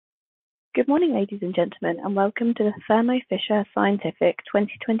Good morning, ladies and gentlemen, and welcome to the Thermo Fisher Scientific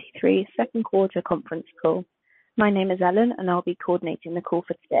 2023 second quarter conference call. My name is Ellen, and I'll be coordinating the call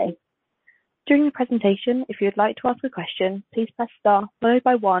for today. During the presentation, if you'd like to ask a question, please press star followed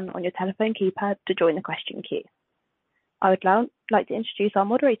by 1 on your telephone keypad to join the question queue. I would now like to introduce our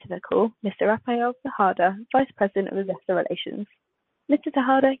moderator for the call, Mr. Rafael Tejada, Vice President of Investor Relations. Mr.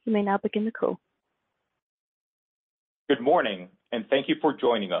 Tejada, you may now begin the call. Good morning, and thank you for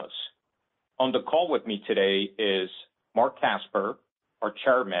joining us. On the call with me today is Marc Casper, our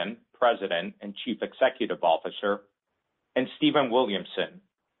Chairman, President, and Chief Executive Officer, and Stephen Williamson,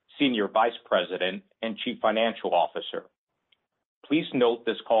 Senior Vice President and Chief Financial Officer. Please note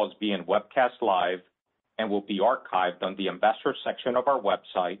this call is being webcast live and will be archived on the investor section of our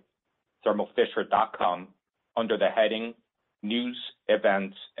website, thermofisher.com, under the heading News,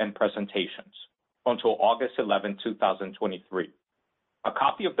 Events, and Presentations until August 11, 2023. A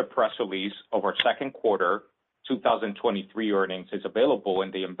copy of the press release of our second quarter 2023 earnings is available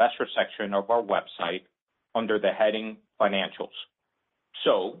in the investor section of our website under the heading Financials.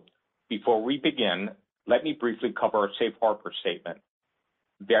 So, before we begin, let me briefly cover our safe harbor statement.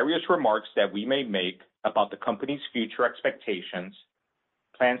 Various remarks that we may make about the company's future expectations,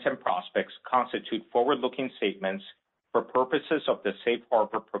 plans, and prospects constitute forward-looking statements for purposes of the safe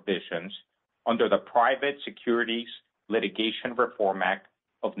harbor provisions under the Private Securities Litigation Reform Act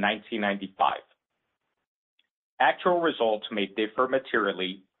of 1995. Actual results may differ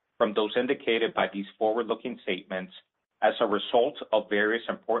materially from those indicated by these forward-looking statements as a result of various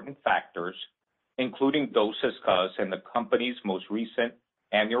important factors, including those discussed in the company's most recent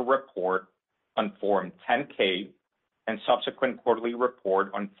annual report on Form 10-K and subsequent quarterly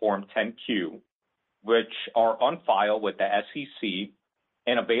report on Form 10-Q, which are on file with the SEC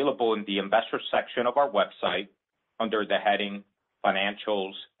and available in the investor section of our website under the heading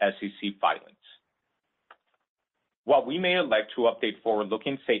Financials SEC Filings. While we may elect to update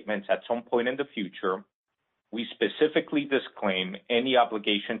forward-looking statements at some point in the future, we specifically disclaim any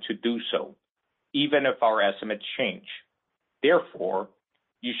obligation to do so, even if our estimates change. Therefore,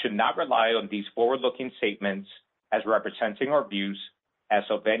 you should not rely on these forward-looking statements as representing our views as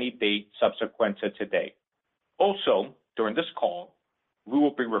of any date subsequent to today. Also, during this call, we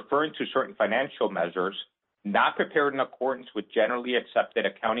will be referring to certain financial measures not prepared in accordance with generally accepted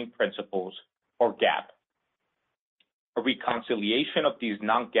accounting principles or GAAP. A reconciliation of these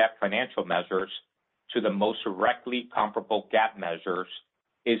non-GAAP financial measures to the most directly comparable GAAP measures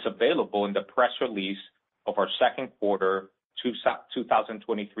is available in the press release of our second quarter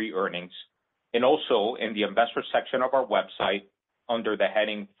 2023 earnings and also in the investor section of our website under the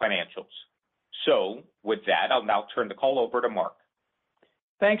heading Financials. So, with that, I'll now turn the call over to Marc.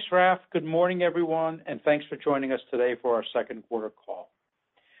 Thanks, Raf. Good morning, everyone, and thanks for joining us today for our second quarter call.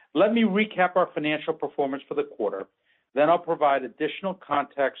 Let me recap our financial performance for the quarter, then I'll provide additional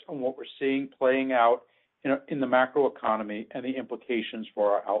context on what we're seeing playing out in the macroeconomy and the implications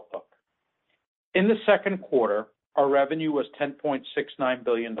for our outlook. In the second quarter, our revenue was $10.69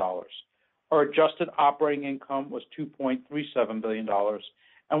 billion. Our adjusted operating income was $2.37 billion,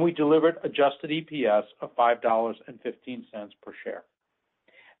 and we delivered adjusted EPS of $5.15 per share.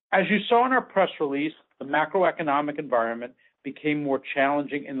 As you saw in our press release, the macroeconomic environment became more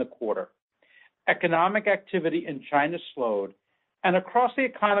challenging in the quarter. Economic activity in China slowed, and across the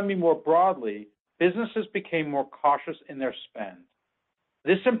economy more broadly, businesses became more cautious in their spend.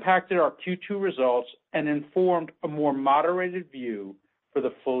 This impacted our Q2 results and informed a more moderated view for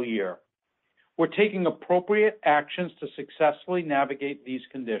the full year. We're taking appropriate actions to successfully navigate these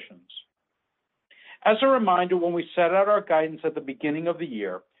conditions. As a reminder, when we set out our guidance at the beginning of the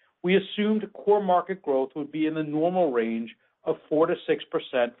year, we assumed core market growth would be in the normal range of 4 to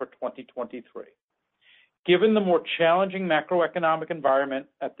 6% for 2023. Given the more challenging macroeconomic environment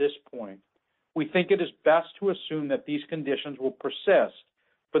at this point, we think it is best to assume that these conditions will persist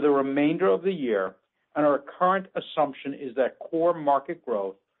for the remainder of the year, and our current assumption is that core market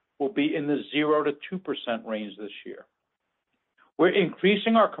growth will be in the 0 to 2% range this year. We're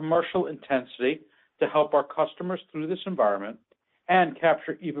increasing our commercial intensity to help our customers through this environment and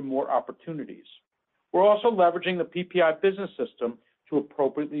capture even more opportunities. We're also leveraging the PPI business system to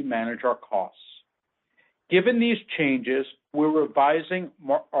appropriately manage our costs. Given these changes, we're revising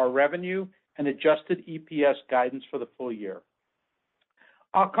our revenue and adjusted EPS guidance for the full year.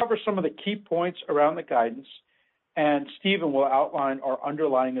 I'll cover some of the key points around the guidance, and Stephen will outline our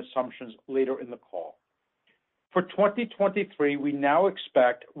underlying assumptions later in the call. For 2023, we now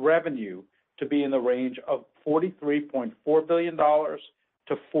expect revenue to be in the range of $43.4 billion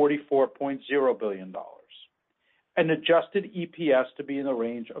to $44.0 billion. and adjusted EPS to be in the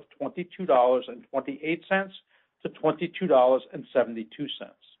range of $22.28 to $22.72.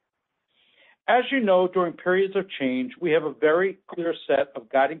 As you know, during periods of change, we have a very clear set of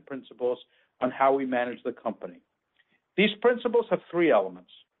guiding principles on how we manage the company. These principles have three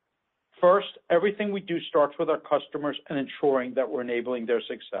elements. First, everything we do starts with our customers and ensuring that we're enabling their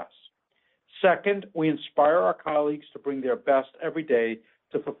success. Second, we inspire our colleagues to bring their best every day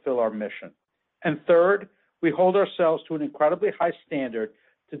to fulfill our mission. And third, we hold ourselves to an incredibly high standard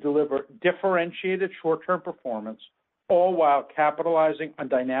to deliver differentiated short-term performance, all while capitalizing on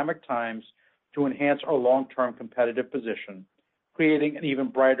dynamic times to enhance our long-term competitive position, creating an even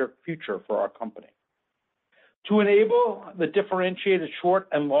brighter future for our company. To enable the differentiated short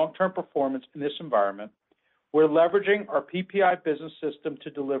and long-term performance in this environment, we're leveraging our PPI business system to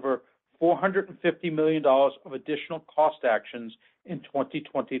deliver $450 million of additional cost actions in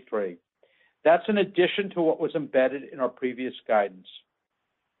 2023. That's in addition to what was embedded in our previous guidance.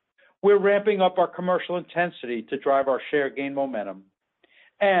 We're ramping up our commercial intensity to drive our share gain momentum,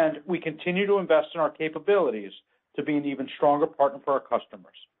 and we continue to invest in our capabilities to be an even stronger partner for our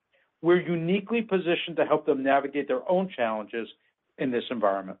customers. We're uniquely positioned to help them navigate their own challenges in this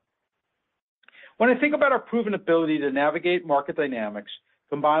environment. When I think about our proven ability to navigate market dynamics,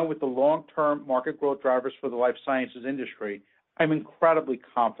 combined with the long-term market growth drivers for the life sciences industry, I'm incredibly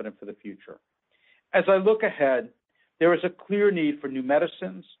confident for the future. As I look ahead, there is a clear need for new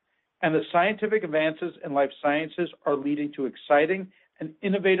medicines, and the scientific advances in life sciences are leading to exciting and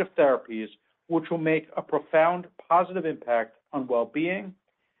innovative therapies which will make a profound positive impact on well-being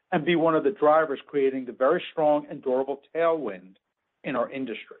and be one of the drivers creating the very strong and durable tailwind in our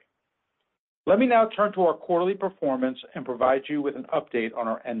industry. Let me now turn to our quarterly performance and provide you with an update on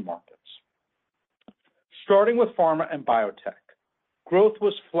our end markets. Starting with pharma and biotech, growth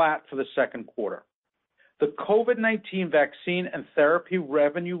was flat for the second quarter. The COVID-19 vaccine and therapy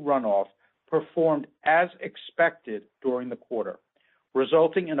revenue runoff performed as expected during the quarter,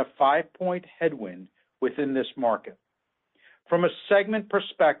 resulting in a 5-point headwind within this market. From a segment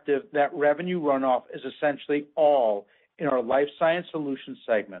perspective, that revenue runoff is essentially all in our Life Science Solutions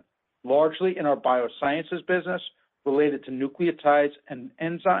segment, largely in our biosciences business related to nucleotides and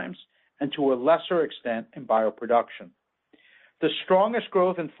enzymes, and to a lesser extent in bioproduction. The strongest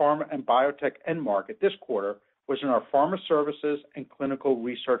growth in pharma and biotech end market this quarter was in our pharma services and clinical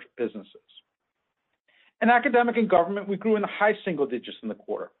research businesses. In academic and government, we grew in the high single digits in the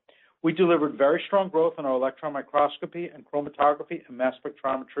quarter. We delivered very strong growth in our electron microscopy and chromatography and mass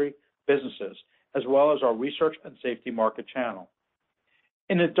spectrometry businesses, as well as our research and safety market channel.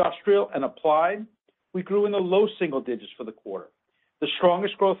 In industrial and applied, we grew in the low single digits for the quarter. The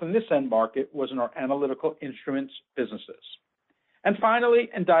strongest growth in this end market was in our analytical instruments businesses. And finally,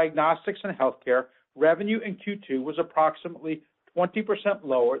 in diagnostics and healthcare, revenue in Q2 was approximately 20%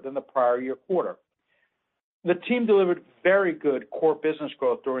 lower than the prior year quarter. The team delivered very good core business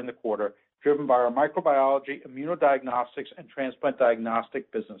growth during the quarter, driven by our microbiology, immunodiagnostics, and transplant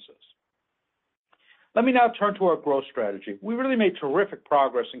diagnostic businesses. Let me now turn to our growth strategy. We really made terrific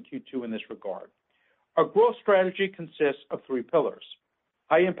progress in Q2 in this regard. Our growth strategy consists of 3 pillars: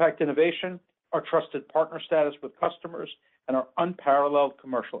 high-impact innovation, our trusted partner status with customers, and our unparalleled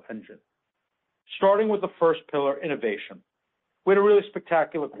commercial engine. Starting with the first pillar, innovation. We had a really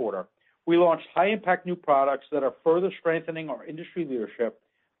spectacular quarter. We launched high-impact new products that are further strengthening our industry leadership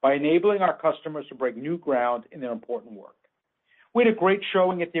by enabling our customers to break new ground in their important work. We had a great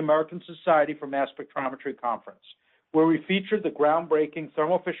showing at the American Society for Mass Spectrometry Conference, where we featured the groundbreaking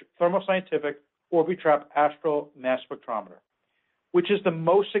Thermo Scientific Orbitrap Astral Mass Spectrometer, which is the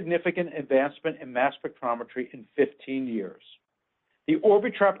most significant advancement in mass spectrometry in 15 years. The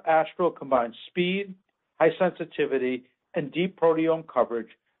Orbitrap Astral combines speed, high sensitivity, and deep proteome coverage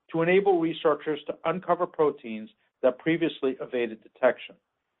to enable researchers to uncover proteins that previously evaded detection.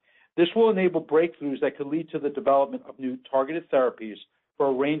 This will enable breakthroughs that could lead to the development of new targeted therapies for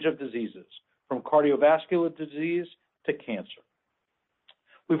a range of diseases, from cardiovascular disease to cancer.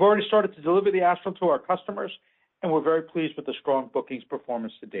 We've already started to deliver the Astral to our customers, and we're very pleased with the strong bookings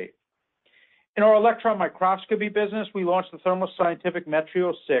performance to date. In our electron microscopy business, we launched the Thermo Scientific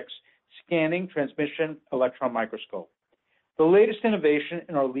Metrio 6 scanning transmission electron microscope, the latest innovation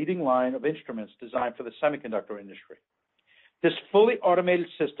in our leading line of instruments designed for the semiconductor industry. This fully automated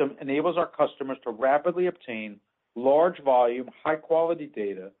system enables our customers to rapidly obtain large volume, high-quality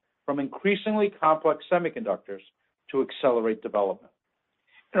data from increasingly complex semiconductors to accelerate development.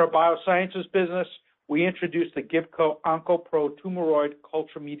 In our biosciences business, we introduced the Gibco OncoPro Tumoroid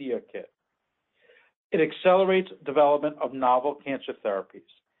Culture Media Kit. It accelerates development of novel cancer therapies.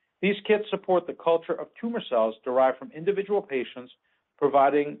 These kits support the culture of tumor cells derived from individual patients,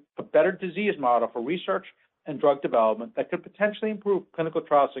 providing a better disease model for research and drug development that could potentially improve clinical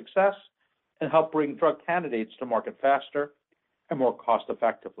trial success and help bring drug candidates to market faster and more cost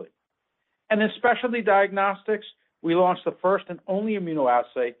effectively. And in specialty diagnostics, we launched the first and only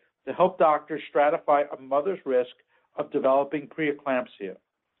immunoassay to help doctors stratify a mother's risk of developing preeclampsia,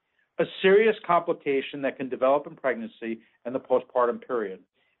 a serious complication that can develop in pregnancy and the postpartum period,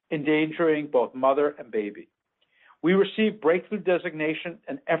 endangering both mother and baby. We received breakthrough designation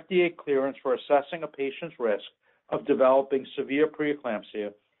and FDA clearance for assessing a patient's risk of developing severe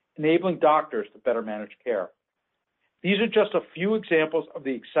preeclampsia, enabling doctors to better manage care. These are just a few examples of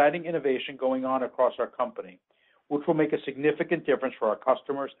the exciting innovation going on across our company, which will make a significant difference for our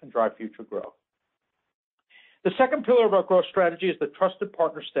customers and drive future growth. The second pillar of our growth strategy is the trusted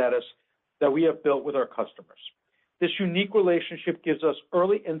partner status that we have built with our customers. This unique relationship gives us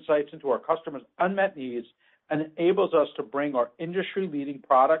early insights into our customers' unmet needs and enables us to bring our industry-leading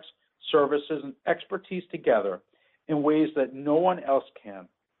products, services, and expertise together in ways that no one else can.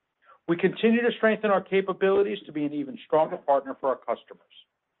 We continue to strengthen our capabilities to be an even stronger partner for our customers.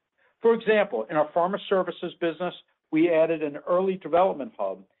 For example, in our pharma services business, we added an early development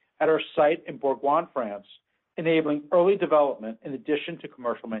hub at our site in Bourgoin, France, enabling early development in addition to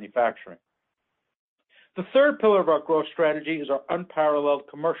commercial manufacturing. The third pillar of our growth strategy is our unparalleled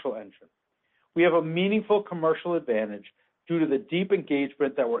commercial engine. We have a meaningful commercial advantage due to the deep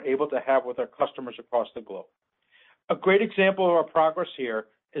engagement that we're able to have with our customers across the globe. A great example of our progress here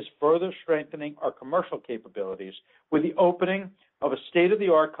is further strengthening our commercial capabilities with the opening of a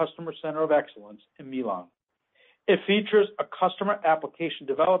state-of-the-art customer center of excellence in Milan. It features a customer application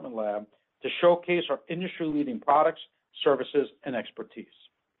development lab to showcase our industry-leading products, services, and expertise.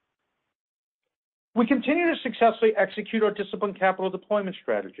 We continue to successfully execute our disciplined capital deployment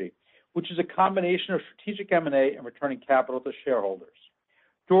strategy, which is a combination of strategic M&A and returning capital to shareholders.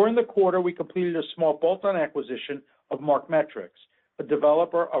 During the quarter, we completed a small bolt-on acquisition of Markmetrics, a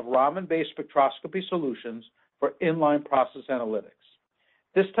developer of Raman-based spectroscopy solutions for inline process analytics.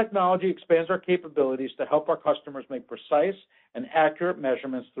 This technology expands our capabilities to help our customers make precise and accurate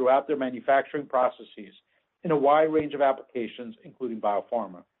measurements throughout their manufacturing processes in a wide range of applications, including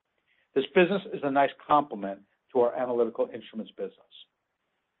biopharma. This business is a nice complement to our analytical instruments business.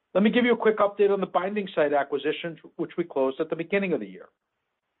 Let me give you a quick update on the binding site acquisition, which we closed at the beginning of the year.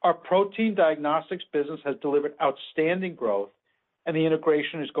 Our protein diagnostics business has delivered outstanding growth, and the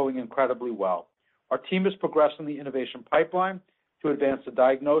integration is going incredibly well. Our team is progressing the innovation pipeline to advance the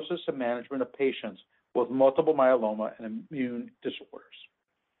diagnosis and management of patients with multiple myeloma and immune disorders.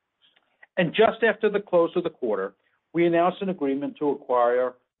 And just after the close of the quarter, we announced an agreement to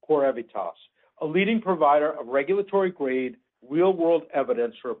acquire CorEvitas, a leading provider of regulatory-grade, real-world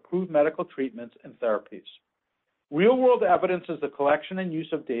evidence for approved medical treatments and therapies. Real-world evidence is the collection and use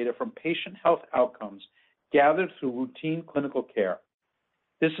of data from patient health outcomes gathered through routine clinical care.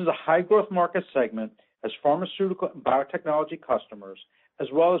 This is a high-growth market segment as pharmaceutical and biotechnology customers, as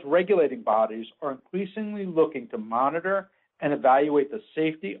well as regulating bodies, are increasingly looking to monitor and evaluate the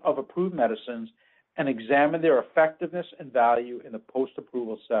safety of approved medicines and examine their effectiveness and value in the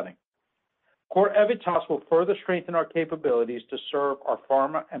post-approval setting. CorEvitas will further strengthen our capabilities to serve our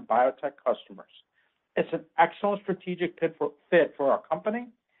pharma and biotech customers. It's an excellent strategic fit for our company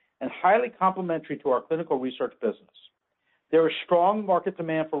and highly complementary to our clinical research business. There is strong market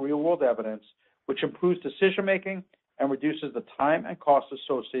demand for real-world evidence, which improves decision-making and reduces the time and cost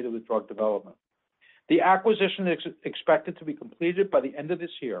associated with drug development. The acquisition is expected to be completed by the end of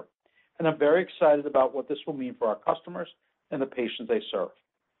this year, and I'm very excited about what this will mean for our customers and the patients they serve.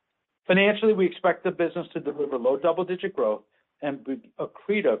 Financially, we expect the business to deliver low double-digit growth and be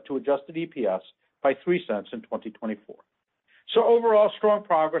accretive to adjusted EPS by 3 cents in 2024. So overall, strong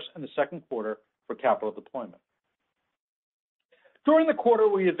progress in the second quarter for capital deployment. During the quarter,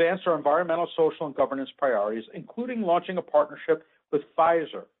 we advanced our environmental, social, and governance priorities, including launching a partnership with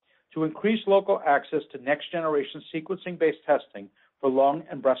Pfizer to increase local access to next-generation sequencing-based testing for lung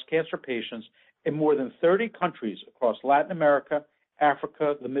and breast cancer patients in more than 30 countries across Latin America,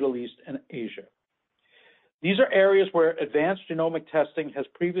 Africa, the Middle East, and Asia. These are areas where advanced genomic testing has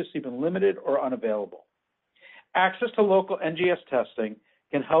previously been limited or unavailable. Access to local NGS testing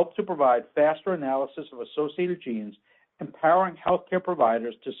can help to provide faster analysis of associated genes, empowering healthcare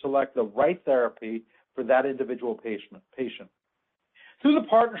providers to select the right therapy for that individual patient. Through the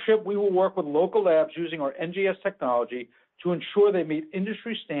partnership, we will work with local labs using our NGS technology to ensure they meet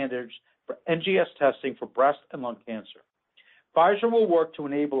industry standards for NGS testing for breast and lung cancer. Pfizer will work to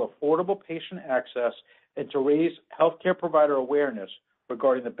enable affordable patient access and to raise healthcare provider awareness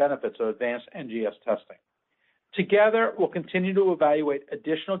regarding the benefits of advanced NGS testing. Together, we'll continue to evaluate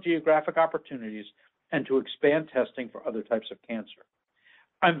additional geographic opportunities and to expand testing for other types of cancer.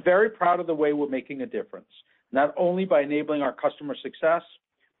 I'm very proud of the way we're making a difference, not only by enabling our customer success,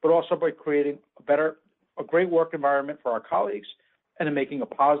 but also by creating a great work environment for our colleagues and in making a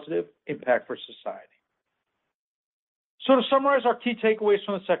positive impact for society. So to summarize our key takeaways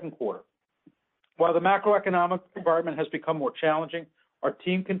from the second quarter, while the macroeconomic environment has become more challenging, our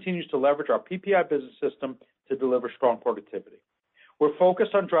team continues to leverage our PPI business system to deliver strong productivity. We're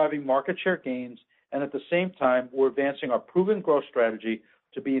focused on driving market share gains, and at the same time, we're advancing our proven growth strategy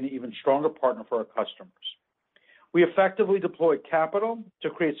to be an even stronger partner for our customers. We effectively deploy capital to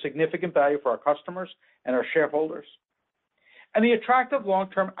create significant value for our customers and our shareholders. And the attractive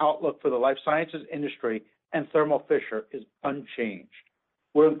long-term outlook for the life sciences industry and Thermo Fisher is unchanged.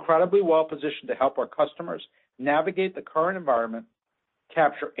 We're incredibly well positioned to help our customers navigate the current environment,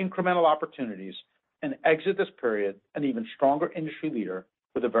 capture incremental opportunities, and exit this period an even stronger industry leader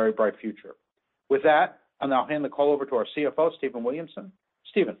with a very bright future. With that, I'll now hand the call over to our CFO, Stephen Williamson.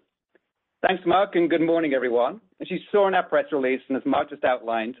 Stephen. Thanks, Mark, and good morning, everyone. As you saw in our press release, and as Mark just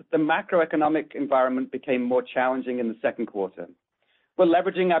outlined, the macroeconomic environment became more challenging in the second quarter. We're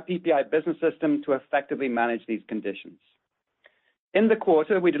leveraging our PPI business system to effectively manage these conditions. In the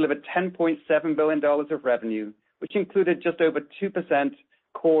quarter, we delivered $10.7 billion of revenue, which included just over 2%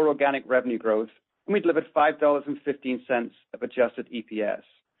 core organic revenue growth, and we delivered $5.15 of adjusted EPS.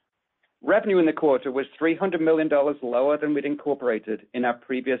 Revenue in the quarter was $300 million lower than we'd incorporated in our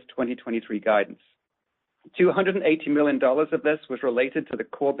previous 2023 guidance. $280 million of this was related to the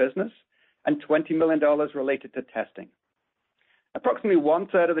core business and $20 million related to testing. Approximately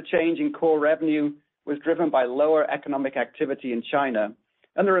one-third of the change in core revenue was driven by lower economic activity in China,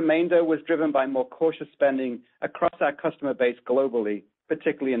 and the remainder was driven by more cautious spending across our customer base globally,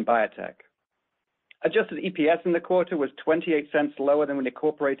 particularly in biotech. Adjusted EPS in the quarter was 28 cents lower than we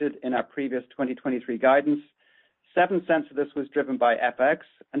incorporated in our previous 2023 guidance. 7 cents of this was driven by FX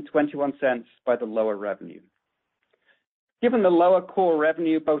and 21 cents by the lower revenue. Given the lower core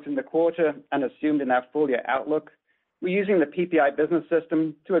revenue both in the quarter and assumed in our full-year outlook, we're using the PPI business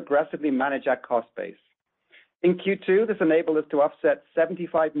system to aggressively manage our cost base. In Q2, this enabled us to offset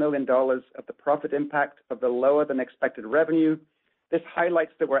 $75 million of the profit impact of the lower-than-expected revenue. This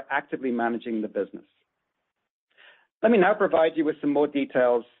highlights that we're actively managing the business. Let me now provide you with some more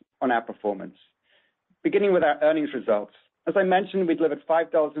details on our performance. Beginning with our earnings results. As I mentioned, we delivered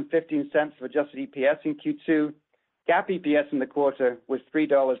 $5.15 of adjusted EPS in Q2. GAAP EPS in the quarter was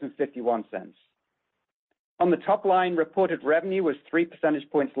 $3.51. On the top line, reported revenue was 3 percentage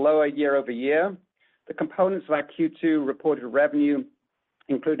points lower year over year. The components of our Q2 reported revenue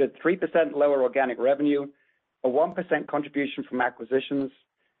included 3% lower organic revenue, a 1% contribution from acquisitions,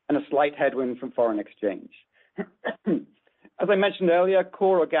 and a slight headwind from foreign exchange. As I mentioned earlier,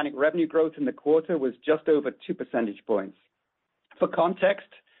 core organic revenue growth in the quarter was just over 2 percentage points. For context,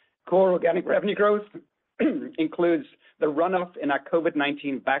 core organic revenue growth includes the runoff in our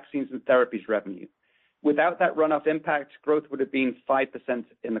COVID-19 vaccines and therapies revenue. Without that runoff impact, growth would have been 5%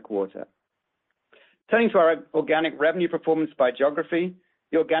 in the quarter. Turning to our organic revenue performance by geography,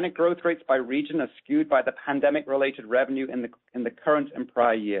 the organic growth rates by region are skewed by the pandemic-related revenue in the current and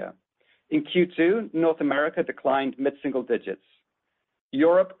prior year. In Q2, North America declined mid-single digits.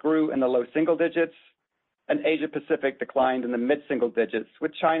 Europe grew in the low single digits, and Asia-Pacific declined in the mid-single digits,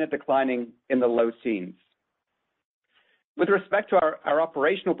 with China declining in the low teens. With respect to our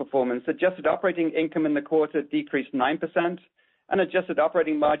operational performance, adjusted operating income in the quarter decreased 9%, and adjusted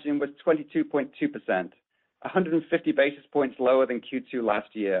operating margin was 22.2%, 150 basis points lower than Q2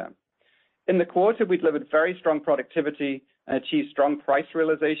 last year. In the quarter, we delivered very strong productivity and achieved strong price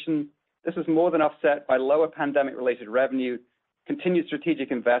realization. This was more than offset by lower pandemic-related revenue, continued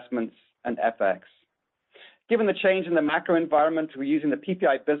strategic investments, and FX. Given the change in the macro environment, we're using the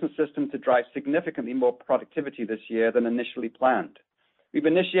PPI business system to drive significantly more productivity this year than initially planned. We've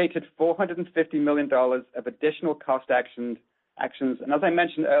initiated $450 million of additional cost actions, and as I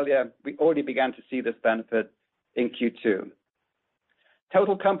mentioned earlier, we already began to see this benefit in Q2.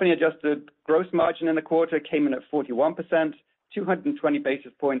 Total company adjusted gross margin in the quarter came in at 41%, 220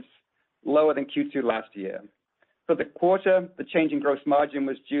 basis points lower than Q2 last year. For the quarter, the change in gross margin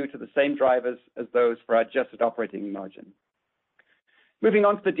was due to the same drivers as those for our adjusted operating margin. Moving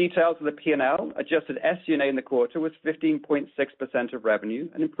on to the details of the P&L, adjusted SG&A in the quarter was 15.6% of revenue,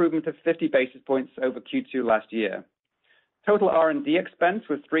 an improvement of 50 basis points over Q2 last year. Total R&D expense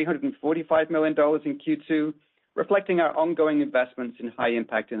was $345 million in Q2, reflecting our ongoing investments in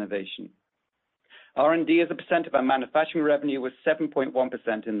high-impact innovation. R&D as a percent of our manufacturing revenue was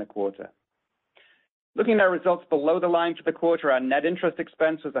 7.1% in the quarter. Looking at our results below the line for the quarter, our net interest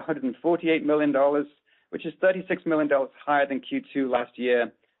expense was $148 million, which is $36 million higher than Q2 last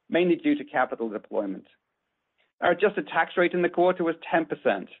year, mainly due to capital deployment. Our adjusted tax rate in the quarter was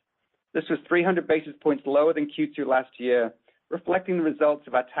 10%. This was 300 basis points lower than Q2 last year, reflecting the results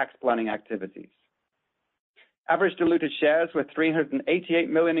of our tax planning activities. Average diluted shares were 388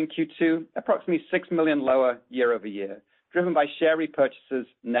 million in Q2, approximately 6 million lower year over year, driven by share repurchases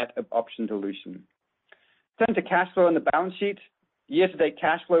net of option dilution. Turning to cash flow on the balance sheet, year-to-date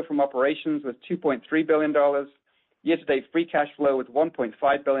cash flow from operations was $2.3 billion. Year-to-date free cash flow was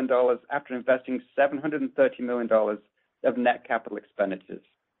 $1.5 billion after investing $730 million of net capital expenditures.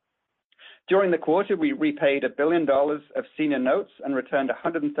 During the quarter, we repaid $1 billion of senior notes and returned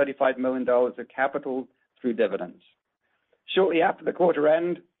 $135 million of capital through dividends. Shortly after the quarter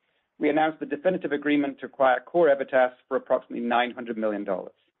end, we announced the definitive agreement to acquire Core Evitas for approximately $900 million.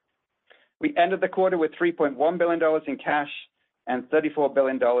 We ended the quarter with $3.1 billion in cash and $34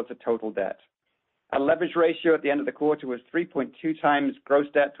 billion of total debt. Our leverage ratio at the end of the quarter was 3.2 times gross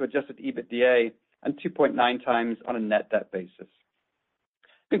debt to adjusted EBITDA and 2.9 times on a net debt basis.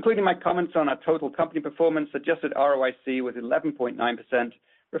 Concluding my comments on our total company performance, adjusted ROIC was 11.9%,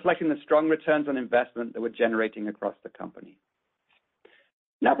 reflecting the strong returns on investment that we're generating across the company.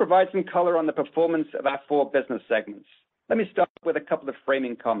 Now provide some color on the performance of our four business segments. Let me start with a couple of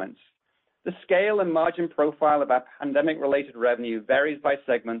framing comments. The scale and margin profile of our pandemic-related revenue varies by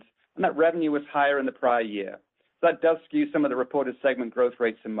segment, and that revenue was higher in the prior year. So that does skew some of the reported segment growth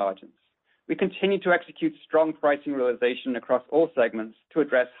rates and margins. We continue to execute strong pricing realization across all segments to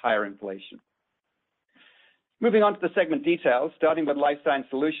address higher inflation. Moving on to the segment details, starting with Life Science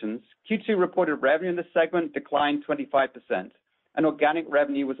Solutions, Q2 reported revenue in this segment declined 25%, and organic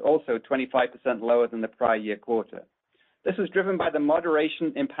revenue was also 25% lower than the prior year quarter. This was driven by the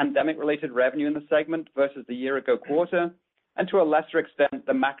moderation in pandemic-related revenue in the segment versus the year-ago quarter, and to a lesser extent,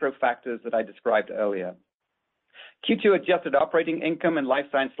 the macro factors that I described earlier. Q2 adjusted operating income in Life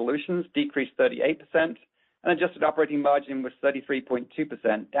Science Solutions decreased 38%, and adjusted operating margin was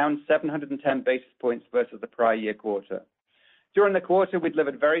 33.2%, down 710 basis points versus the prior year quarter. During the quarter, we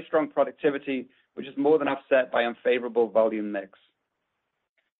delivered very strong productivity, which is more than offset by unfavorable volume mix.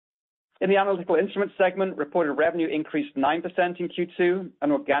 In the Analytical Instruments segment, reported revenue increased 9% in Q2,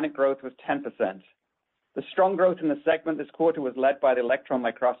 and organic growth was 10%. The strong growth in the segment this quarter was led by the electron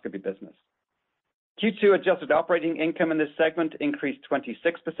microscopy business. Q2 adjusted operating income in this segment increased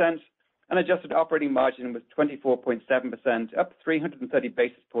 26%, and adjusted operating margin was 24.7%, up 330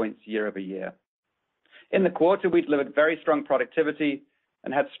 basis points year over year. In the quarter, we delivered very strong productivity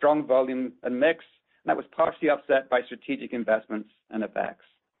and had strong volume and mix, and that was partially offset by strategic investments and effects.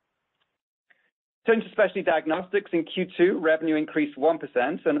 Turning to Specialty Diagnostics, in Q2, revenue increased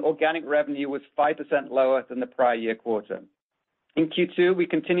 1%, and organic revenue was 5% lower than the prior year quarter. In Q2, we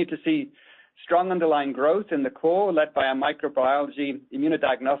continued to see strong underlying growth in the core, led by our microbiology,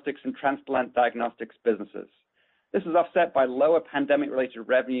 immunodiagnostics, and transplant diagnostics businesses. This was offset by lower pandemic-related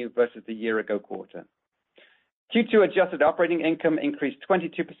revenue versus the year-ago quarter. Q2 adjusted operating income increased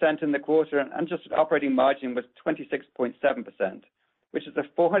 22% in the quarter, and adjusted operating margin was 26.7%, which is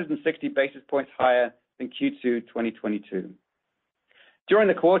 460 basis points higher than Q2 2022. During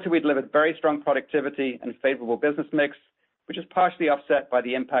the quarter, we delivered very strong productivity and favorable business mix, which is partially offset by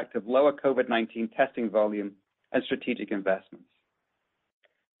the impact of lower COVID-19 testing volume and strategic investments.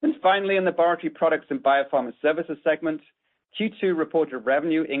 And finally, in the Laboratory Products and Biopharma Services segment, Q2 reported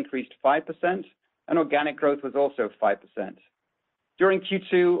revenue increased 5%, and organic growth was also 5%. During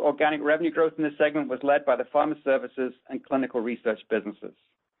Q2, organic revenue growth in this segment was led by the pharma services and clinical research businesses.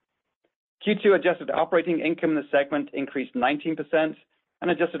 Q2 adjusted operating income in the segment increased 19%, and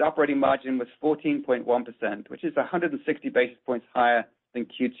adjusted operating margin was 14.1%, which is 160 basis points higher than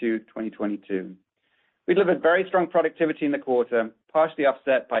Q2 2022. We delivered very strong productivity in the quarter, partially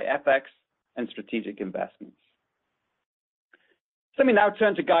offset by FX and strategic investments. So let me now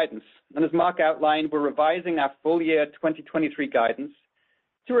turn to guidance. And as Marc outlined, we're revising our full year 2023 guidance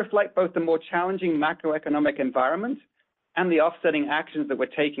to reflect both the more challenging macroeconomic environment and the offsetting actions that we're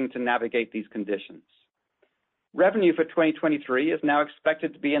taking to navigate these conditions. Revenue for 2023 is now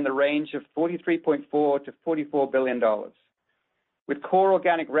expected to be in the range of $43.4 to $44 billion, with core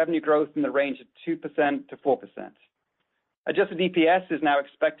organic revenue growth in the range of 2% to 4%. Adjusted EPS is now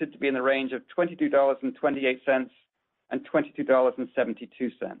expected to be in the range of $22.28 and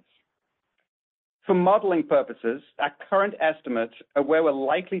 $22.72. For modeling purposes, our current estimate of where we're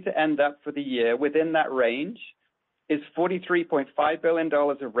likely to end up for the year within that range is $43.5 billion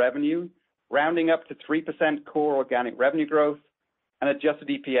of revenue rounding up to 3% core organic revenue growth and adjusted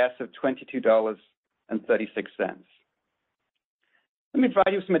EPS of $22.36. Let me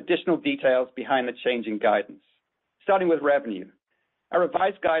provide you with some additional details behind the change in guidance. Starting with revenue. Our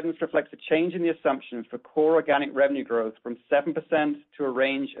revised guidance reflects a change in the assumption for core organic revenue growth from 7% to a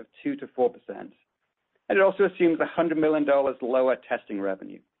range of 2 to 4%. And it also assumes $100 million lower testing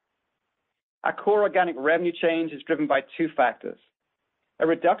revenue. Our core organic revenue change is driven by two factors: a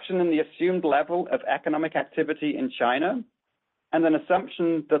reduction in the assumed level of economic activity in China, and an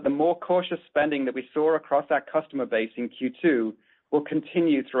assumption that the more cautious spending that we saw across our customer base in Q2 will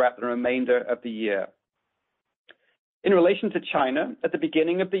continue throughout the remainder of the year. In relation to China, at the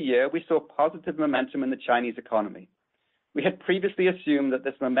beginning of the year, we saw positive momentum in the Chinese economy. We had previously assumed that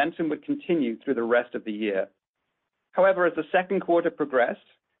this momentum would continue through the rest of the year. However, as the second quarter progressed,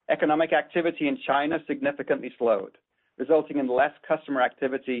 economic activity in China significantly slowed, resulting in less customer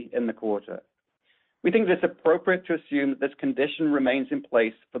activity in the quarter. We think it's appropriate to assume that this condition remains in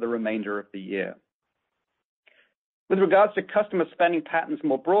place for the remainder of the year. With regards to customer spending patterns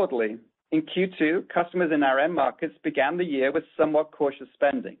more broadly, in Q2, customers in our end markets began the year with somewhat cautious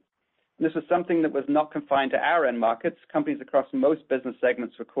spending. And this was something that was not confined to our end markets. Companies across most business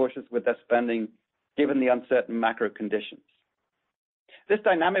segments were cautious with their spending given the uncertain macro conditions. This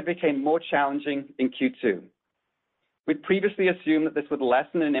dynamic became more challenging in Q2. We'd previously assumed that this would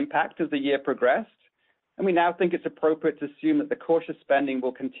lessen in impact as the year progressed, and we now think it's appropriate to assume that the cautious spending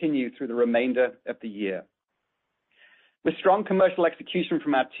will continue through the remainder of the year. With strong commercial execution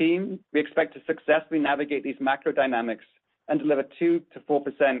from our team, we expect to successfully navigate these macro dynamics and deliver 2 to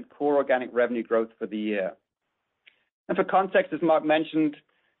 4% core organic revenue growth for the year. And for context, as Mark mentioned,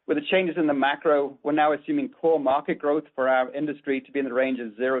 with the changes in the macro, we're now assuming core market growth for our industry to be in the range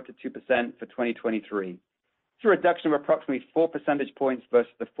of 0 to 2% for 2023. It's a reduction of approximately 4 percentage points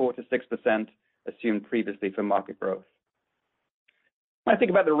versus the 4 to 6% assumed previously for market growth. When I think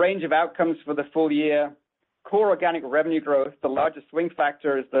about the range of outcomes for the full year, core organic revenue growth, the largest swing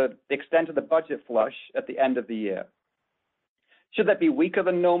factor is the extent of the budget flush at the end of the year. Should that be weaker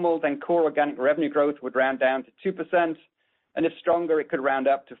than normal, then core organic revenue growth would round down to 2%, and if stronger, it could round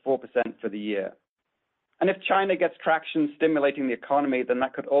up to 4% for the year. And if China gets traction stimulating the economy, then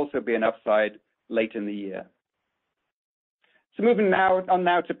that could also be an upside late in the year. So moving now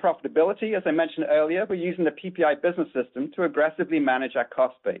to profitability, as I mentioned earlier, we're using the PPI business system to aggressively manage our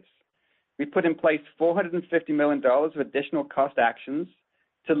cost base. We put in place $450 million of additional cost actions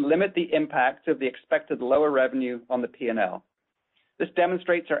to limit the impact of the expected lower revenue on the P&L. This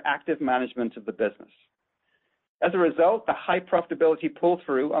demonstrates our active management of the business. As a result, the high profitability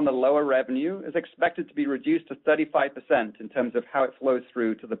pull-through on the lower revenue is expected to be reduced to 35% in terms of how it flows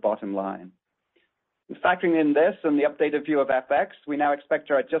through to the bottom line. And factoring in this and the updated view of FX, we now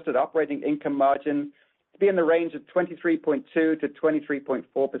expect our adjusted operating income margin to be in the range of 23.2 to 23.4%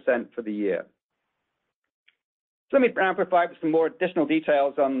 for the year. So let me now provide some more additional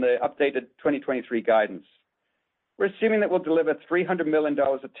details on the updated 2023 guidance. We're assuming that we'll deliver $300 million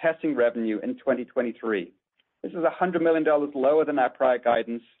of testing revenue in 2023. This is $100 million lower than our prior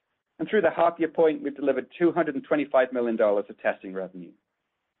guidance, and through the half-year point, we've delivered $225 million of testing revenue.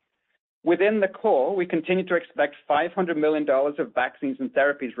 Within the core, we continue to expect $500 million of vaccines and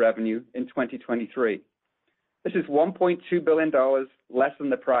therapies revenue in 2023. This is $1.2 billion less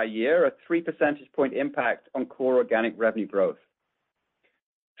than the prior year, a 3 percentage point impact on core organic revenue growth.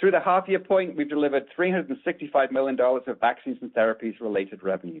 Through the half-year point, we've delivered $365 million of vaccines and therapies related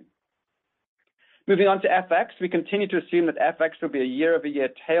revenue. Moving on to FX, we continue to assume that FX will be a year-over-year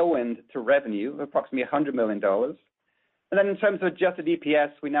tailwind to revenue of approximately $100 million. And then in terms of adjusted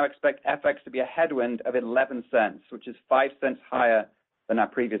EPS, we now expect FX to be a headwind of 11 cents, which is 5 cents higher than our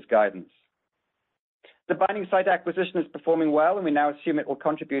previous guidance. The Binding Site acquisition is performing well, and we now assume it will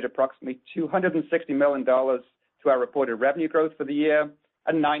contribute approximately $260 million to our reported revenue growth for the year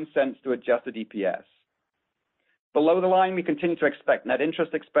and 9 cents to adjusted EPS. Below the line, we continue to expect net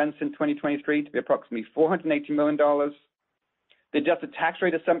interest expense in 2023 to be approximately $480 million. The adjusted tax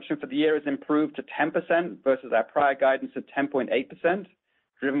rate assumption for the year is improved to 10% versus our prior guidance of 10.8%,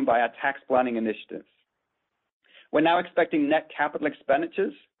 driven by our tax planning initiatives. We're now expecting net capital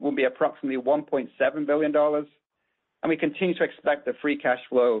expenditures will be approximately $1.7 billion, and we continue to expect the free cash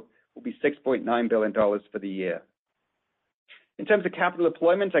flow will be $6.9 billion for the year. In terms of capital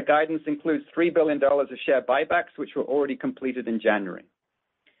deployment, our guidance includes $3 billion of share buybacks, which were already completed in January.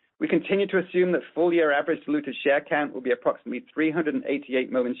 We continue to assume that full-year average diluted share count will be approximately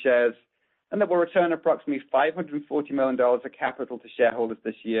 388 million shares, and that we'll return approximately $540 million of capital to shareholders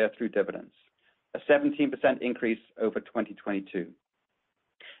this year through dividends, a 17% increase over 2022.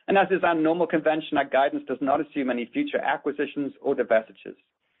 And as is our normal convention, our guidance does not assume any future acquisitions or divestitures.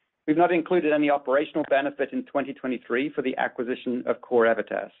 We've not included any operational benefit in 2023 for the acquisition of Core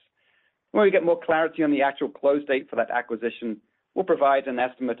Evitas. When we get more clarity on the actual close date for that acquisition, we'll provide an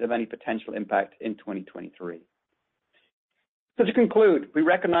estimate of any potential impact in 2023. So to conclude, we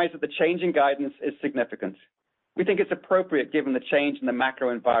recognize that the change in guidance is significant. We think it's appropriate given the change in the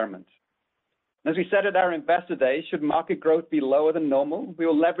macro environment. As we said at our Investor Day, should market growth be lower than normal, we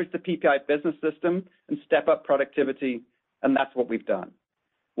will leverage the PPI business system and step up productivity, and that's what we've done.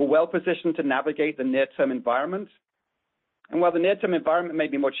 We're well positioned to navigate the near-term environment. And while the near-term environment may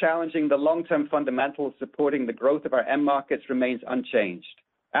be more challenging, the long-term fundamentals supporting the growth of our end markets remains unchanged,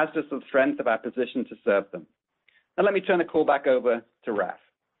 as does the strength of our position to serve them. Now let me turn the call back over to Raf.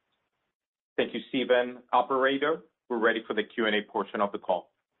 Thank you, Stephen. Operator, we're ready for the Q&A portion of the call.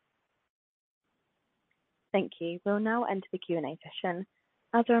 Thank you. We'll now enter the Q&A session.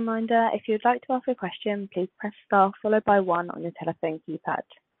 As a reminder, if you'd like to ask a question, please press star followed by 1 on your telephone keypad.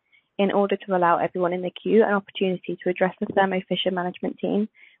 In order to allow everyone in the queue an opportunity to address the Thermo Fisher management team,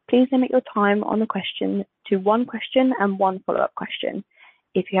 please limit your time on the question to 1 question and 1 follow-up question.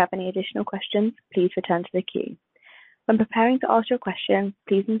 If you have any additional questions, please return to the queue. When preparing to ask your question,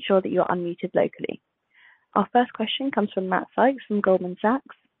 please ensure that you are unmuted locally. Our first question comes from Matt Sykes from Goldman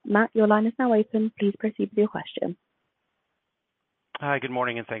Sachs. Matt, your line is now open. Please proceed with your question. Hi, good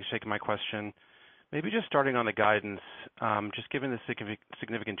morning, and thanks for taking my question. Maybe just starting on the guidance, just given the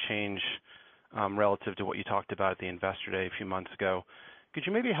significant change relative to what you talked about at the Investor Day a few months ago, could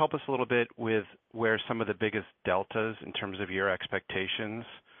you maybe help us a little bit with where some of the biggest deltas in terms of your expectations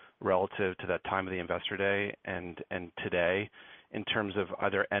relative to that time of the Investor Day and today in terms of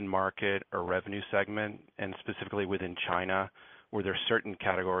either end market or revenue segment, and specifically within China? Were there certain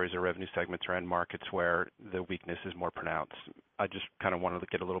categories or revenue segments or end markets where the weakness is more pronounced? I just kind of wanted to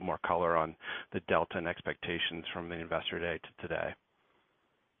get a little more color on the delta and expectations from the Investor Day to today.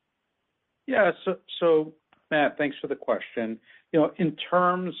 Yeah, so Matt, thanks for the question. In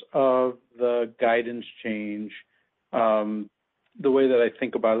terms of the guidance change, the way that I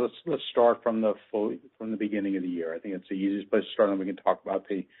think about it, let's start from the beginning of the year. I think it's the easiest place to start, and we can talk about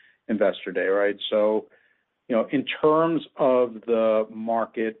the Investor Day, right? So, in terms of the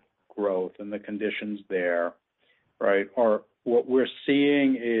market growth and the conditions there, right, what we're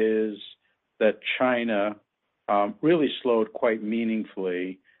seeing is that China really slowed quite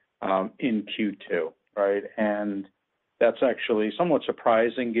meaningfully in Q2, right? And that's actually somewhat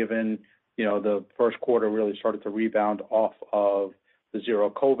surprising given, the first quarter really started to rebound off of the zero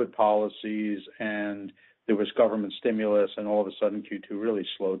COVID policies, and there was government stimulus, and all of a sudden Q2 really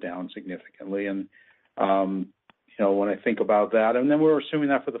slowed down significantly. And when I think about that, and then we're assuming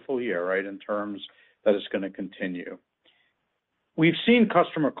that for the full year, right, in terms that it's going to continue. We've seen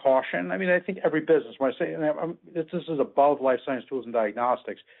customer caution. I mean, I think every business, when I say this is above life science tools and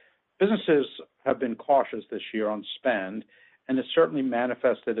diagnostics, businesses have been cautious this year on spend, and it certainly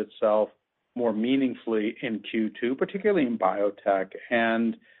manifested itself more meaningfully in Q2, particularly in biotech.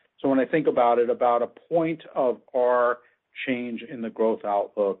 And so when I think about it, about a point of our change in the growth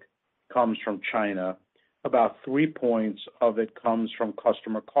outlook comes from China. About 3 points of it comes from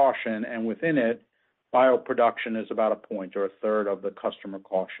customer caution, and within it, bioproduction is about a point or a third of the customer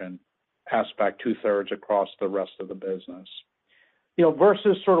caution aspect, 2/3 across the rest of the business.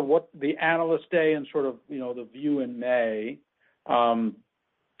 Versus sort of what the Analyst Day and sort of, the view in May,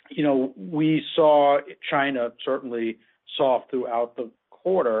 we saw China certainly soft throughout the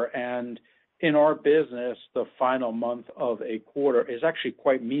quarter, and in our business, the final month of a quarter is actually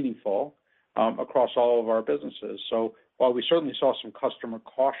quite meaningful across all of our businesses. So while we certainly saw some customer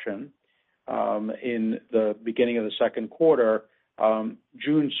caution in the beginning of the second quarter,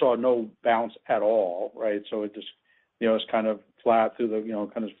 June saw no bounce at all, right? So it just, it's kind of flat through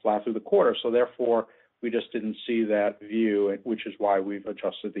the quarter. So therefore, we just didn't see that view, which is why we've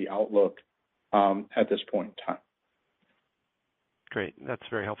adjusted the outlook at this point in time. Great. That's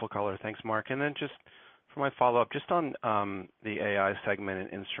very helpful color. Thanks, Mark. And then just for my follow-up, just on the AI segment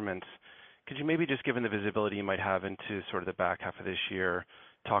and instruments, could you maybe just, given the visibility you might have into sort of the back half of this year,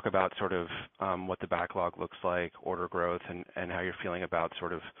 talk about sort of what the backlog looks like, order growth, and how you're feeling about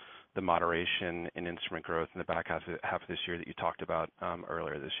sort of the moderation in instrument growth in the back half of this year that you talked about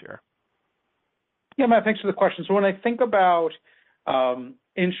earlier this year? Yeah, Matt, thanks for the question. So when I think about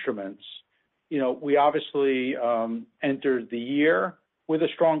instruments, we obviously entered the year with a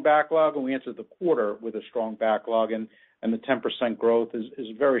strong backlog, and we entered the quarter with a strong backlog, and the 10% growth is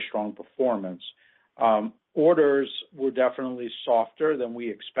very strong performance. Orders were definitely softer than we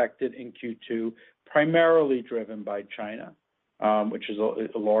expected in Q2, primarily driven by China. which is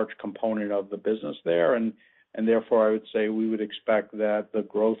a large component of the business there. And therefore, I would say we would expect that the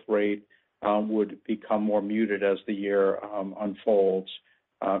growth rate would become more muted as the year unfolds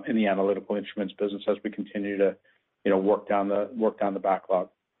in the analytical instruments business as we continue to, work down the backlog.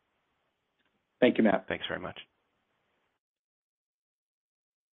 Thank you, Matt. Thanks very much.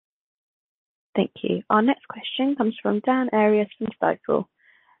 Thank you. Our next question comes from Dan Arias from Stifel.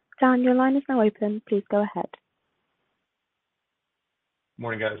 Dan, your line is now open. Please go ahead.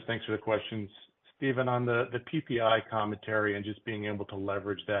 Morning, guys. Thanks for the questions. Stephen, on the PPI commentary and just being able to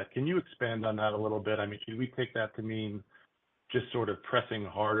leverage that, can you expand on that a little bit? I mean, should we take that to mean just sort of pressing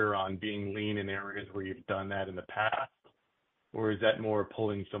harder on being lean in areas where you've done that in the past? Or is that more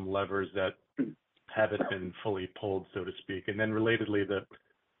pulling some levers that haven't been fully pulled, so to speak? And then relatedly, the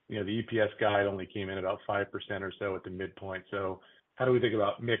EPS guide only came in about 5% or so at the midpoint. So how do we think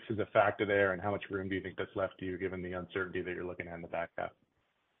about mix as a factor there, and how much room do you think that's left to you given the uncertainty that you're looking at in the back half?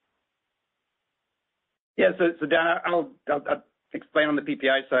 Yeah, so Dan, I'll explain on the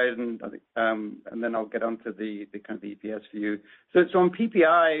PPI side, and then I'll get onto the kind of the EPS view. So on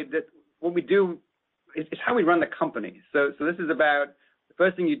PPI, that what we do is how we run the company. So this is about the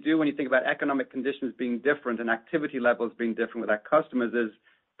first thing you do when you think about economic conditions being different and activity levels being different with our customers is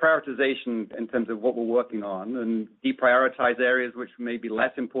prioritization in terms of what we're working on, and deprioritize areas which may be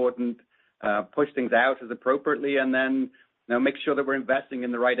less important, push things out as appropriately, and then make sure that we're investing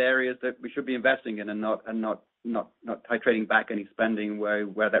in the right areas that we should be investing in, and not titrating back any spending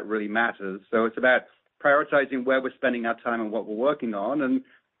where that really matters. So it's about prioritizing where we're spending our time and what we're working on, and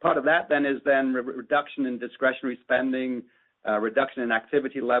part of that then is reduction in discretionary spending, reduction in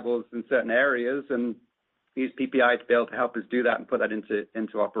activity levels in certain areas, and use PPI to be able to help us do that and put that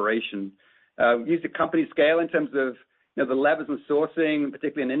into operation. Use the company scale in terms of the levers and sourcing,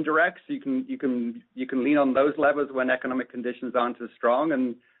 particularly in indirects. You can lean on those levers when economic conditions aren't as strong,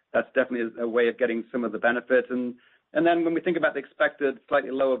 and that's definitely a way of getting some of the benefit. And then when we think about the expected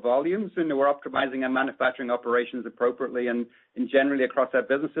slightly lower volumes, we're optimizing our manufacturing operations appropriately, and generally across our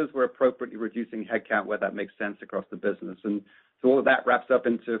businesses, we're appropriately reducing headcount where that makes sense across the business. And so all of that wraps up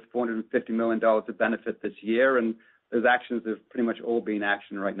into $450 million of benefit this year, and those actions have pretty much all been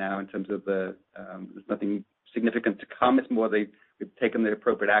action right now in terms of there's nothing significant to come. It's more we've taken the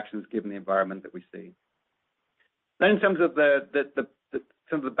appropriate actions given the environment that we see. Then in terms of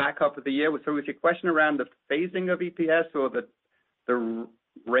the back half of the year, so was your question around the phasing of EPS or the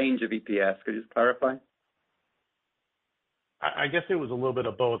range of EPS? Could you just clarify? I guess it was a little bit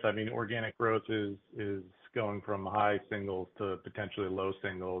of both. I mean, organic growth is going from high singles to potentially low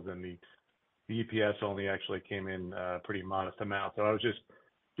singles, and the EPS only actually came in a pretty modest amount. So I was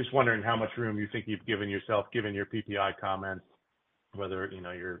just wondering how much room you think you've given yourself, given your PPI comments, whether,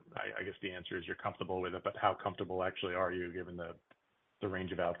 I guess the answer is you're comfortable with it, but how comfortable actually are you given the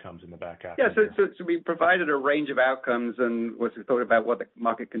range of outcomes in the back half? Yeah, so we provided a range of outcomes, and we thought about what the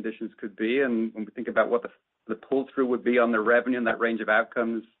market conditions could be, and when we think about what the pull-through would be on the revenue and that range of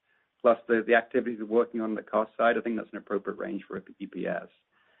outcomes, plus the activities we're working on the cost side, I think that's an appropriate range for EPS.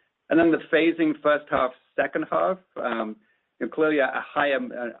 And then the phasing first half, second half, clearly a higher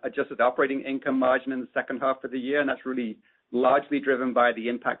adjusted operating income margin in the second half of the year, and that's really largely driven by the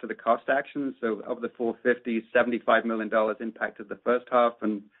impact of the cost actions. So of the $450, $75 million impacted the first half,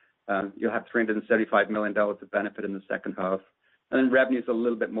 and you'll have $375 million of benefit in the second half. And then revenue's a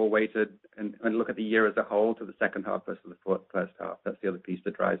little bit more weighted, and look at the year as a whole to the second half versus the first half. That's the other piece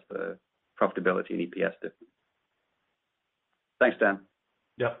that drives the profitability and EPS difference. Thanks, Dan.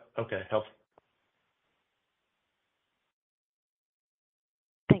 Yep. Okay. Helps.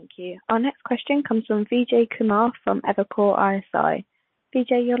 Thank you. Our next question comes from Vijay Kumar from Evercore ISI.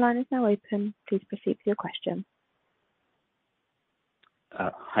 Vijay, your line is now open. Please proceed with your question.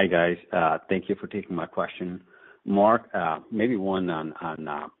 Hi, guys. Thank you for taking my question. Mark, maybe one on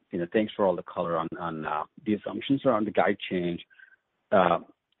thanks for all the color on the assumptions around the guide change.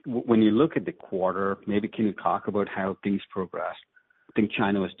 When you look at the quarter, maybe can you talk about how things progressed? I think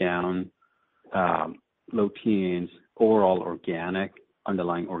China was down, low teens, overall organic,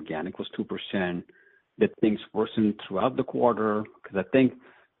 underlying organic was 2%. Did things worsen throughout the quarter? Because I think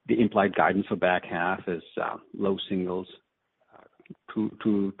the implied guidance for back half is low singles,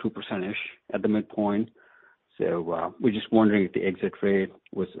 2%-ish at the midpoint. So we're just wondering if the exit rate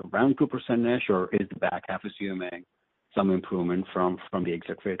was around 2%-ish, or is the back half assuming some improvement from the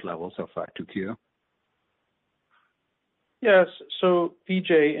exit rate levels of 2Q? Yes. So,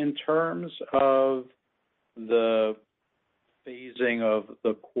 Vijay, in terms of the phasing of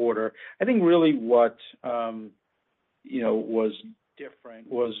the quarter, I think really what was different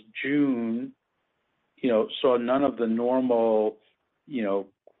was June, saw none of the normal,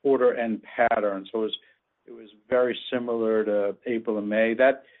 quarter end patterns. So it was very similar to April and May.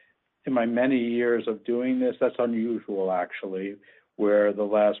 That, in my many years of doing this, that's unusual actually, where the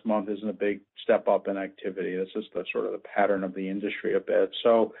last month isn't a big step up in activity. This is the sort of the pattern of the industry a bit.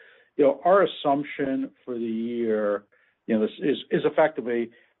 So, our assumption for the year, this is effectively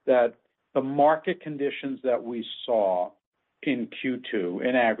that the market conditions that we saw in Q2,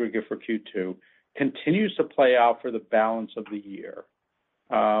 in aggregate for Q2, continues to play out for the balance of the year.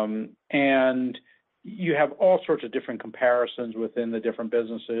 And you have all sorts of different comparisons within the different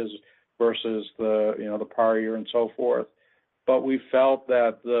businesses versus the prior year and so forth. But we felt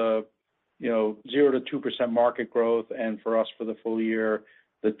that the 0 to 2% market growth, and for us for the full year,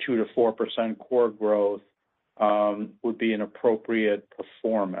 the 2 to 4% core growth would be an appropriate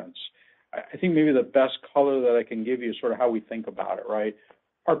performance. I think maybe the best color that I can give you is sort of how we think about it, right?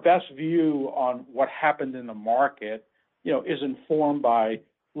 Our best view on what happened in the market, is informed by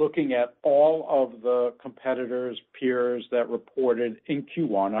looking at all of the competitors, peers that reported in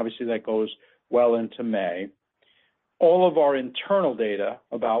Q1. Obviously, that goes well into May. All of our internal data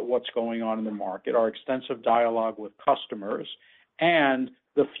about what's going on in the market, our extensive dialogue with customers, and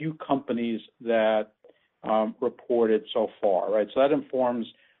the few companies that reported so far, right? So that informs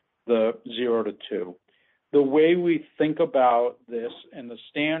the 0 to 2. The way we think about this and the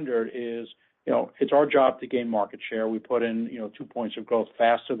standard is, it's our job to gain market share. We put in, 2 points of growth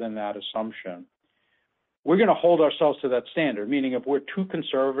faster than that assumption. We're going to hold ourselves to that standard, meaning if we're too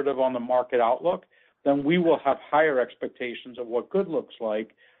conservative on the market outlook, then we will have higher expectations of what good looks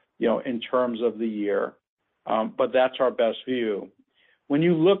like, in terms of the year. But that's our best view. When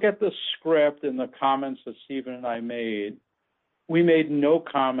you look at the script and the comments that Stephen and I made, we made no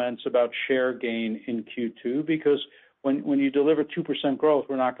comments about share gain in Q2 because when you deliver 2% growth,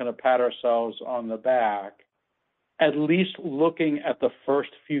 we're not going to pat ourselves on the back. At least looking at the first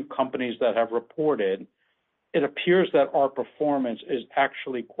few companies that have reported, it appears that our performance is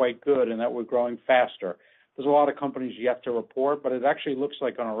actually quite good and that we're growing faster. There's a lot of companies yet to report, but it actually looks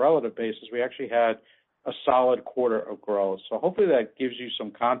like on a relative basis, we actually had a solid quarter of growth. So hopefully that gives you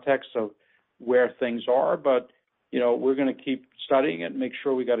some context of where things are, but we're going to keep studying it and make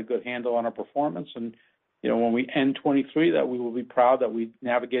sure we got a good handle on our performance. And, when we end 23, that we will be proud that we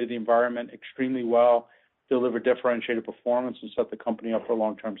navigated the environment extremely well, delivered differentiated performance, and set the company up for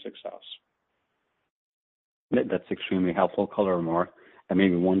long-term success. That's extremely helpful color, Mark. And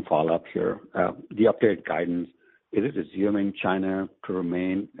maybe one follow-up here. The updated guidance, is it assuming China to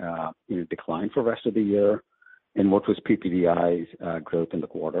remain in decline for the rest of the year? And what was PPDI's growth in the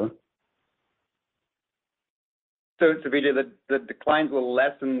quarter? So Vijay, the declines will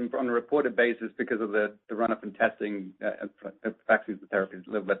lessen on a reported basis because of the run-up in testing, vaccines and therapies,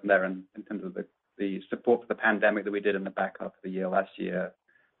 a little bit there in terms of the support for the pandemic that we did in the back half of the year last year.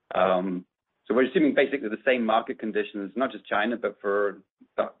 So we're assuming basically the same market conditions, not just China, but for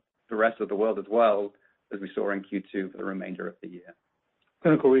the rest of the world as well, as we saw in Q2 for the remainder of the year.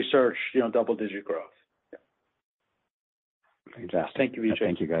 Clinical research, double-digit growth. Yeah. Fantastic. Thank you, Vijay.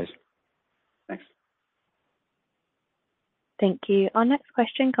 Thank you, guys. Thanks. Thank you. Our next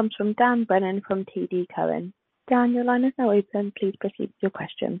question comes from Dan Brennan from TD Cowen. Dan, your line is now open. Please proceed with your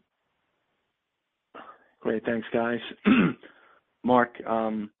question. Great. Thanks, guys. Mark,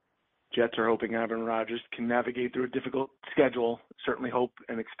 Jets are hoping Aaron Rodgers can navigate through a difficult schedule. Certainly hope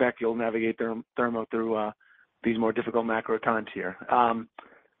and expect you'll navigate Thermo through these more difficult macro times here.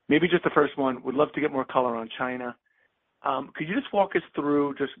 Maybe just the first one, would love to get more color on China. Could you just walk us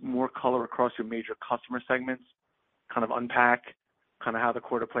through just more color across your major customer segments, kind of unpack kind of how the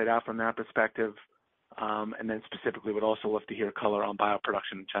quarter played out from that perspective, and then specifically would also love to hear color on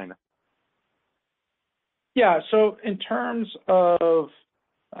bioproduction in China. Yeah, so in terms of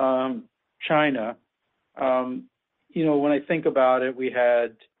China, when I think about it, we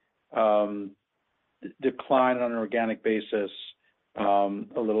had decline on an organic basis a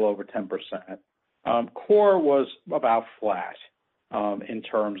little over 10%. Core was about flat in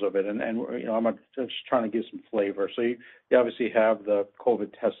terms of it, and I'm just trying to give some flavor. So you obviously have the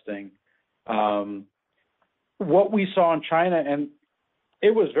COVID testing. What we saw in China, and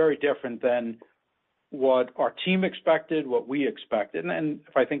it was very different than what our team expected, what we expected. And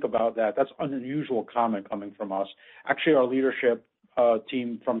if I think about that, that's an unusual comment coming from us. Actually, our leadership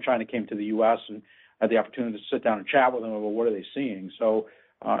team from China came to the U.S. and had the opportunity to sit down and chat with them about what are they seeing. So,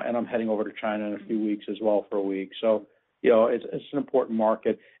 and I'm heading over to China in a few weeks as well for a week. So, it's an important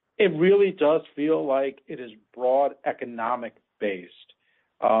market. It really does feel like it is broad economic based.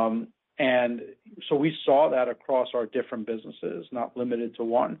 And so we saw that across our different businesses, not limited to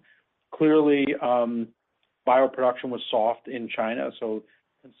one. Clearly, bioproduction was soft in China, so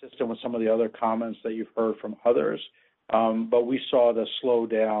consistent with some of the other comments that you've heard from others. But we saw the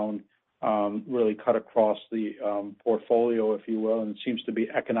slowdown really cut across the portfolio, if you will, and it seems to be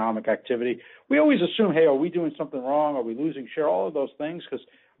economic activity. We always assume, hey, are we doing something wrong? Are we losing share? All of those things, because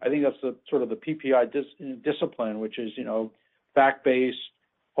I think that's the sort of the PPI discipline, which is, fact-based,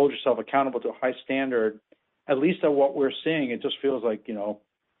 hold yourself accountable to a high standard. At least at what we're seeing, it just feels like,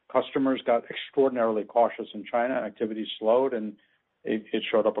 customers got extraordinarily cautious in China. Activity slowed, and it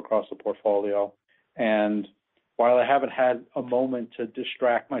showed up across the portfolio. And while I haven't had a moment to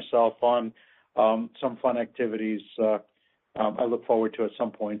distract myself on some fun activities, I look forward to at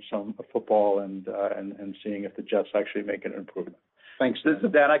some point some football and seeing if the Jets actually make an improvement. Thanks. This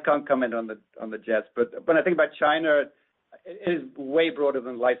is Dan. I can't comment on the Jets, but when I think about China, it is way broader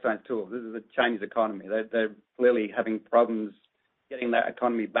than life science tools. This is the Chinese economy. They're clearly having problems getting that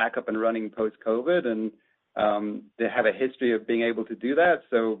economy back up and running post-COVID, and they have a history of being able to do that.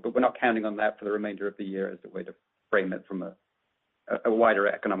 But we're not counting on that for the remainder of the year as the way to frame it from a wider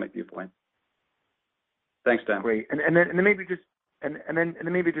economic viewpoint. Thanks, Dan. Great. And then maybe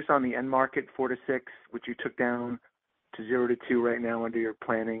just on the end market 4-6, which you took down to 0-2 right now under your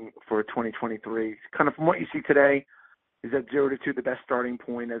planning for 2023. Kind of from what you see today, is that 0-2 the best starting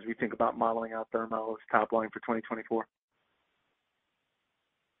point as we think about modeling out Thermo's top line for 2024?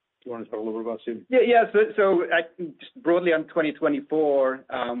 Do you want to talk a little bit about Steve? Yeah. So just broadly on 2024,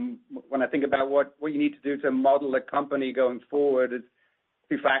 when I think about what you need to do to model a company going forward, it's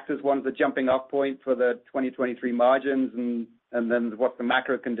two factors. One's the jumping off point for the 2023 margins, and then what's the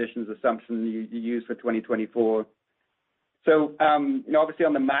macro conditions assumption you use for 2024. So, obviously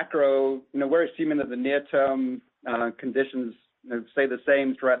on the macro, we're assuming that the near-term conditions stay the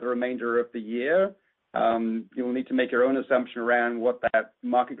same throughout the remainder of the year. You'll need to make your own assumption around what that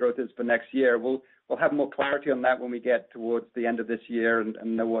market growth is for next year. We'll have more clarity on that when we get towards the end of this year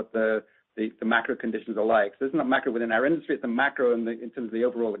and know what the macro conditions are like. So it's not macro within our industry, it's a macro in terms of the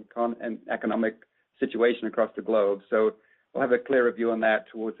overall economic situation across the globe. So we'll have a clearer view on that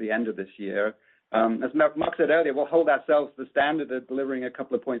towards the end of this year. As Mark said earlier, we'll hold ourselves to the standard of delivering a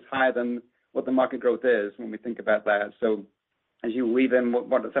couple of points higher than what the market growth is when we think about that. So as you weave in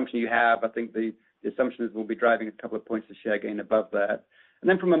what assumption you have, I think the assumption is we'll be driving a couple of points of share gain above that. And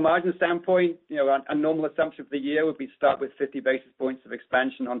then from a margin standpoint, a normal assumption for the year would be start with 50 basis points of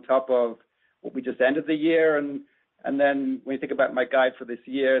expansion on top of what we just ended the year. And then when you think about my guide for this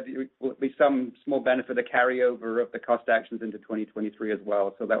year, there will be some small benefit of carryover of the cost actions into 2023 as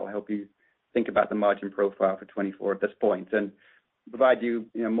well. So that will help you think about the margin profile for 24 at this point and provide you,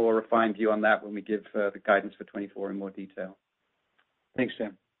 more refined view on that when we give the guidance for 24 in more detail. Thanks,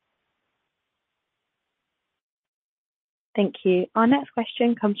 Sam. Thank you. Our next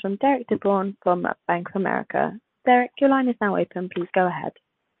question comes from Derek DeBorn from Bank of America. Derek, your line is now open. Please go ahead.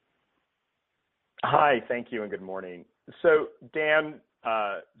 Hi, thank you, and good morning. So Dan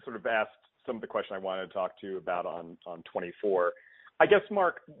sort of asked some of the question I wanted to talk to you about on 24. I guess,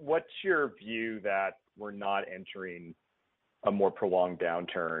 Mark, what's your view that we're not entering a more prolonged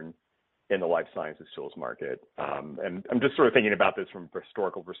downturn in the life sciences tools market? And I'm just sort of thinking about this from a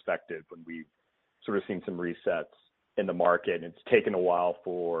historical perspective when we've sort of seen some resets in the market, and it's taken a while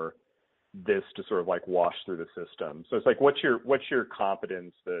for this to sort of like wash through the system. So it's like, what's your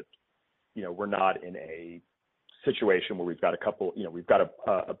confidence that, we're not in a situation where we've got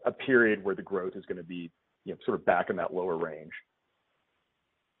a period where the growth is going to be, sort of back in that lower range?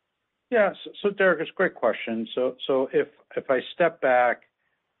 Yeah. So Derek, it's a great question. So if I step back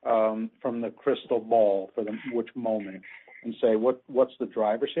from the crystal ball for which moment and say what's the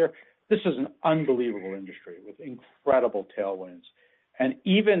drivers here, this is an unbelievable industry with incredible tailwinds. And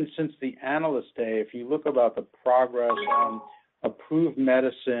even since the Analyst Day, if you look about the progress on approved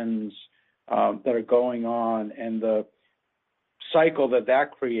medicines that are going on and the cycle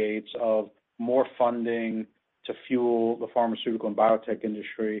that creates of more funding to fuel the pharmaceutical and biotech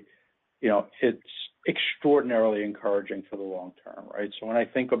industry, it's extraordinarily encouraging for the long term, right? So when I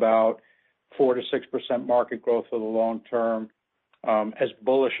think about 4 to 6% market growth for the long term, as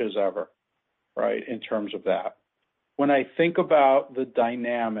bullish as ever, right, in terms of that. When I think about the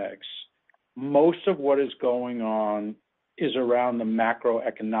dynamics, most of what is going on is around the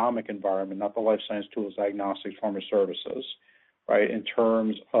macroeconomic environment, not the life science tools, diagnostics, pharma services, right, in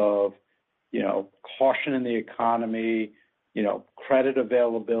terms of, caution in the economy, credit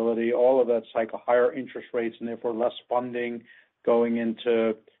availability, all of that cycle, higher interest rates, and therefore less funding going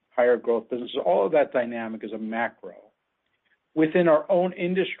into higher growth businesses. All of that dynamic is a macro. Within our own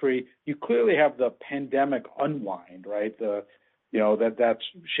industry, you clearly have the pandemic unwind, right? The that's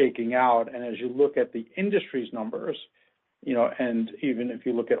shaking out. And as you look at the industry's numbers, and even if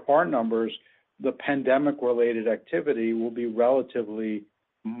you look at our numbers, the pandemic-related activity will be relatively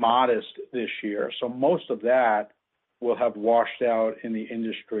modest this year. So most of that will have washed out in the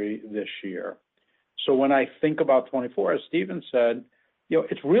industry this year. So when I think about 24, as Stephen said,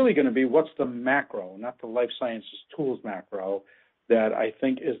 it's really going to be what's the macro, not the life sciences tools macro, that I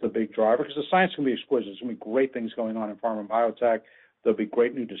think is the big driver, because the science can be exquisite. There's going to be great things going on in pharma and biotech. There'll be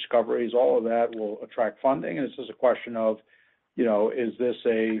great new discoveries. All of that will attract funding. And it's just a question of, is this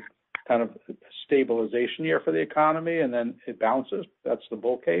a kind of stabilization year for the economy and then it bounces? That's the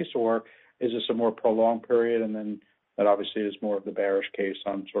bull case. Or is this a more prolonged period? And then that obviously is more of the bearish case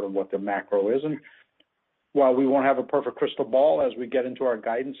on sort of what the macro is. And while we won't have a perfect crystal ball as we get into our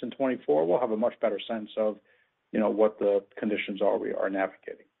guidance in 24, we'll have a much better sense of, what the conditions are we are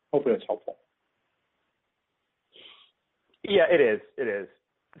navigating. Hopefully that's helpful. Yeah, it is. It is.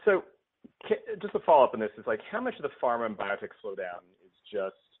 So just to follow up on this, is like how much of the pharma and biotech slowdown is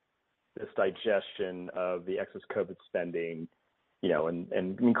just this digestion of the excess COVID spending, and I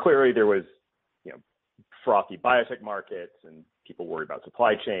mean, clearly there was, frothy biotech markets and people worried about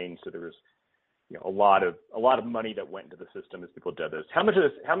supply chain. So there was, a lot of money that went into the system as people did this. How much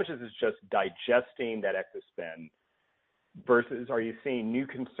of this just digesting that excess spend versus are you seeing new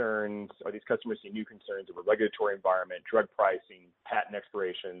concerns? Are these customers seeing new concerns of a regulatory environment, drug pricing, patent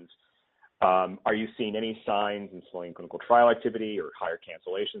expirations? Are you seeing any signs in slowing clinical trial activity or higher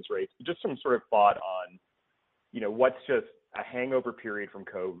cancellations rates? Just some sort of thought on, what's just a hangover period from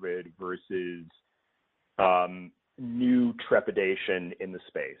COVID versus new trepidation in the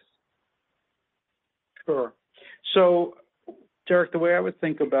space? Sure. So, Derek, the way I would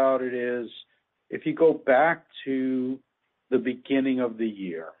think about it is if you go back to the beginning of the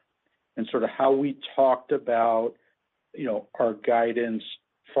year and sort of how we talked about, our guidance,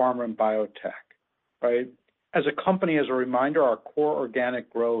 pharma and biotech, right? As a company, as a reminder, our core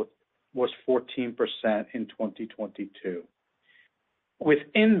organic growth was 14% in 2022.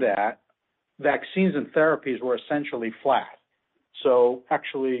 Within that, vaccines and therapies were essentially flat. So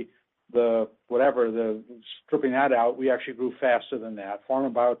actually, stripping that out, we actually grew faster than that. Pharma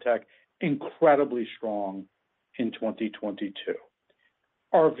and biotech, incredibly strong in 2022.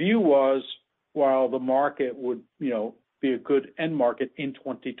 Our view was, while the market would, be a good end market in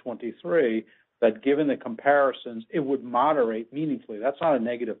 2023, that given the comparisons, it would moderate meaningfully. That's not a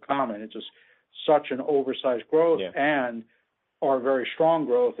negative comment. It's just such an oversized growth and our very strong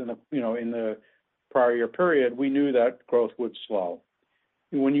growth in the prior year period, we knew that growth would slow.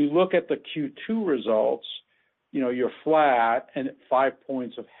 When you look at the Q2 results, you're flat and 5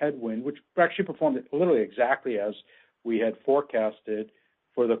 points of headwind, which actually performed literally exactly as we had forecasted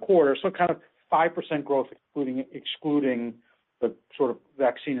for the quarter. So kind of 5% growth, excluding the sort of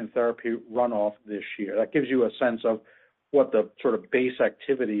vaccine and therapy runoff this year. That gives you a sense of what the sort of base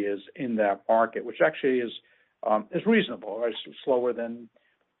activity is in that market, which actually is reasonable. Right? It's slower than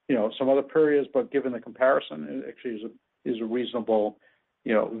some other periods, but given the comparison, it actually is a reasonable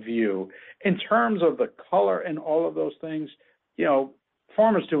view. In terms of the color and all of those things,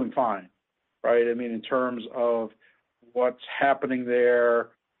 pharma's doing fine, right? I mean, in terms of what's happening there,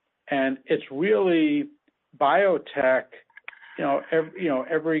 and it's really biotech.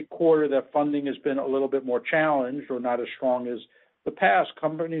 Every quarter that funding has been a little bit more challenged or not as strong as the past,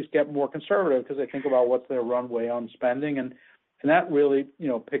 companies get more conservative because they think about what's their runway on spending, and that really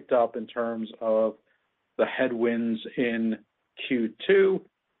picked up in terms of the headwinds in Q2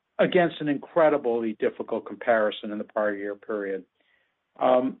 against an incredibly difficult comparison in the prior year period.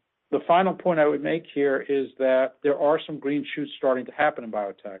 The final point I would make here is that there are some green shoots starting to happen in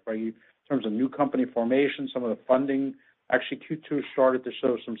biotech, right? In terms of new company formation, some of the funding, actually Q2 started to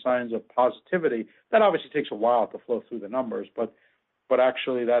show some signs of positivity. That obviously takes a while to flow through the numbers, but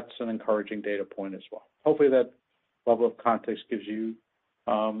actually that's an encouraging data point as well. Hopefully that level of context gives you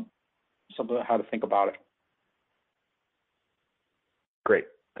something how to think about it. Great.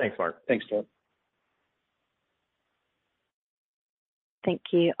 Thanks, Mark. Thanks, Doug. Thank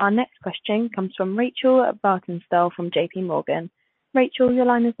you. Our next question comes from Rachel Vatnsdal from JP Morgan. Rachel, your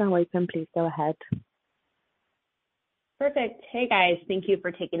line is now open. Please go ahead. Perfect. Hey, guys. Thank you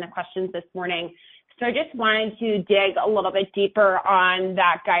for taking the questions this morning. So I just wanted to dig a little bit deeper on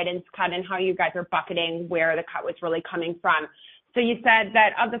that guidance cut and how you guys are bucketing where the cut was really coming from. So you said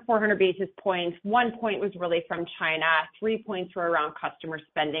that of the 400 basis points, 1 point was really from China, 3 points were around customer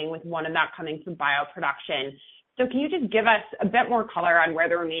spending, with one of that coming from bioproduction. So can you just give us a bit more color on where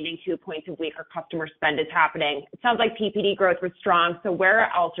the remaining 2 points of weaker customer spend is happening? It sounds like PPD growth was strong, so where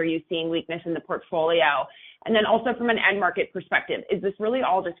else are you seeing weakness in the portfolio? And then also from an end market perspective, is this really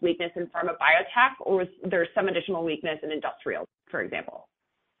all just weakness in pharma biotech, or is there some additional weakness in industrial, for example?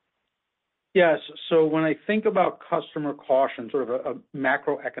 Yes. So when I think about customer caution, sort of a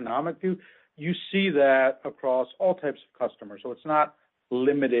macroeconomic view, you see that across all types of customers. So it's not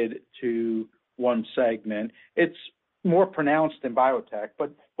limited to one segment. It's more pronounced in biotech,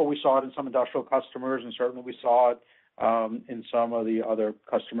 but we saw it in some industrial customers, and certainly we saw it in some of the other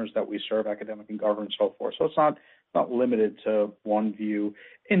customers that we serve, academic and government and so forth. So it's not limited to one view.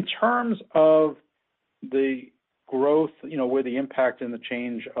 In terms of the growth, where the impact and the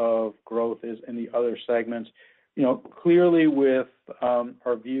change of growth is in the other segments, clearly with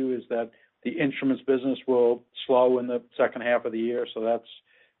our view is that the instruments business will slow in the second half of the year. So that's,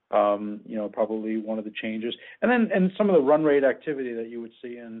 probably one of the changes. And some of the run rate activity that you would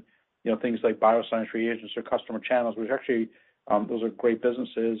see in, things like bioscience reagents or customer channels, which actually, those are great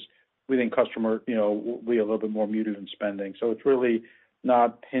businesses. We think customer, will be a little bit more muted in spending. So it's really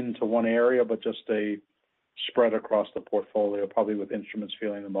not pinned to one area, but just a spread across the portfolio, probably with instruments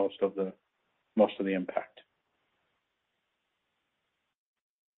feeling the most of the impact.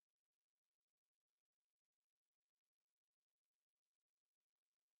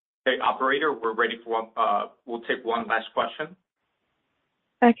 Okay, operator, we're ready for we'll take one last question.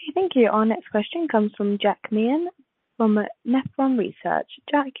 Okay, thank you. Our next question comes from Jack Meehan from Nephron Research.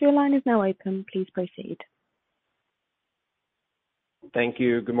 Jack, your line is now open. Please proceed. Thank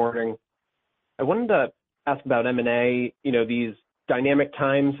you. Good morning. I wanted to ask about M&A. These dynamic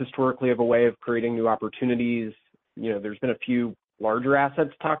times historically have a way of creating new opportunities. There's been a few larger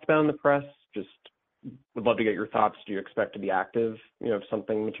assets talked about in the press. Just would love to get your thoughts. Do you expect to be active, if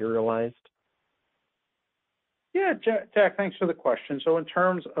something materialized? Yeah, Jack, thanks for the question. So in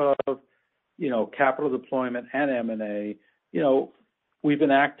terms of, capital deployment and M&A, we've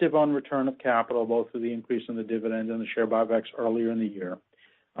been active on return of capital, both through the increase in the dividend and the share buybacks earlier in the year.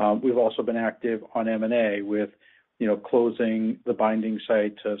 We've also been active on M&A with, closing the Binding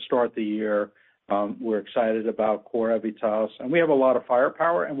site to start the year. We're excited about Core Evitas, and we have a lot of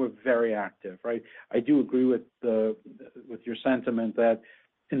firepower, and we're very active, right? I do agree with your sentiment that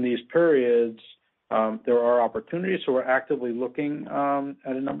in these periods, there are opportunities, so we're actively looking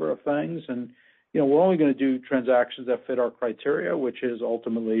at a number of things. And, we're only going to do transactions that fit our criteria, which is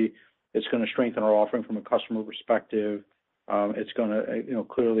ultimately it's going to strengthen our offering from a customer perspective. It's going to,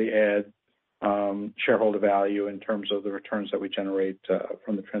 clearly add shareholder value in terms of the returns that we generate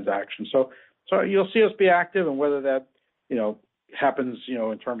from the transaction. So you'll see us be active, and whether that, happens,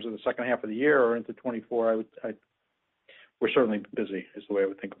 in terms of the second half of the year or into 24, we're certainly busy is the way I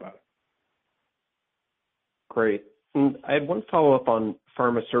would think about it. Great. And I had one follow-up on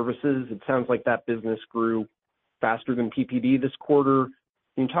pharma services. It sounds like that business grew faster than PPD this quarter.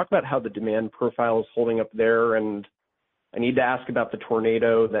 Can you talk about how the demand profile is holding up there? And I need to ask about the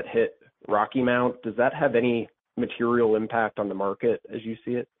tornado that hit Rocky Mount. Does that have any material impact on the market as you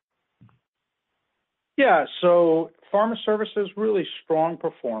see it? Yeah, so pharma services, really strong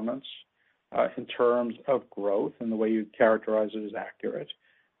performance in terms of growth, and the way you characterize it is accurate.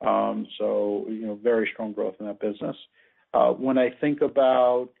 So, very strong growth in that business. When I think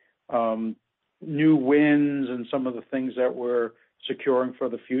about new wins and some of the things that we're securing for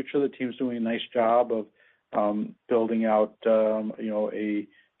the future, the team's doing a nice job of building out, a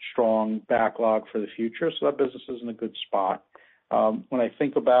strong backlog for the future. So that business is in a good spot. When I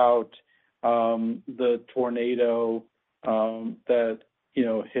think about the tornado that,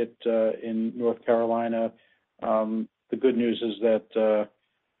 hit in North Carolina, the good news is that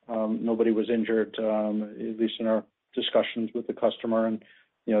nobody was injured, at least in our discussions with the customer, and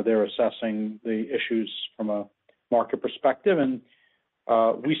they're assessing the issues from a market perspective, and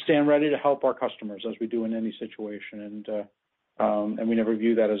we stand ready to help our customers as we do in any situation, and we never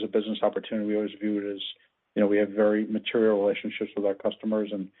view that as a business opportunity. We always view it as, we have very material relationships with our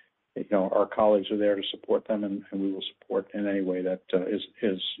customers, and our colleagues are there to support them, and we will support in any way that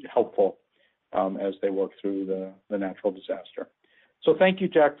is helpful as they work through the natural disaster. So thank you,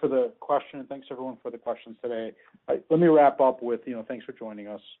 Jack, for the question, and thanks everyone for the questions today. Let me wrap up with, thanks for joining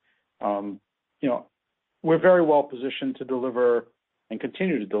us. We're very well positioned to deliver and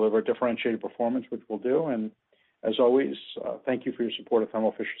continue to deliver differentiated performance, which we'll do. And as always, thank you for your support of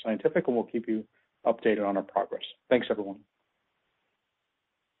Thermo Fisher Scientific, and we'll keep you updated on our progress. Thanks, everyone.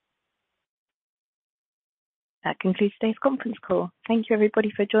 That concludes today's conference call. Thank you,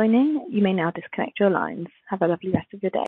 everybody, for joining. You may now disconnect your lines. Have a lovely rest of your day.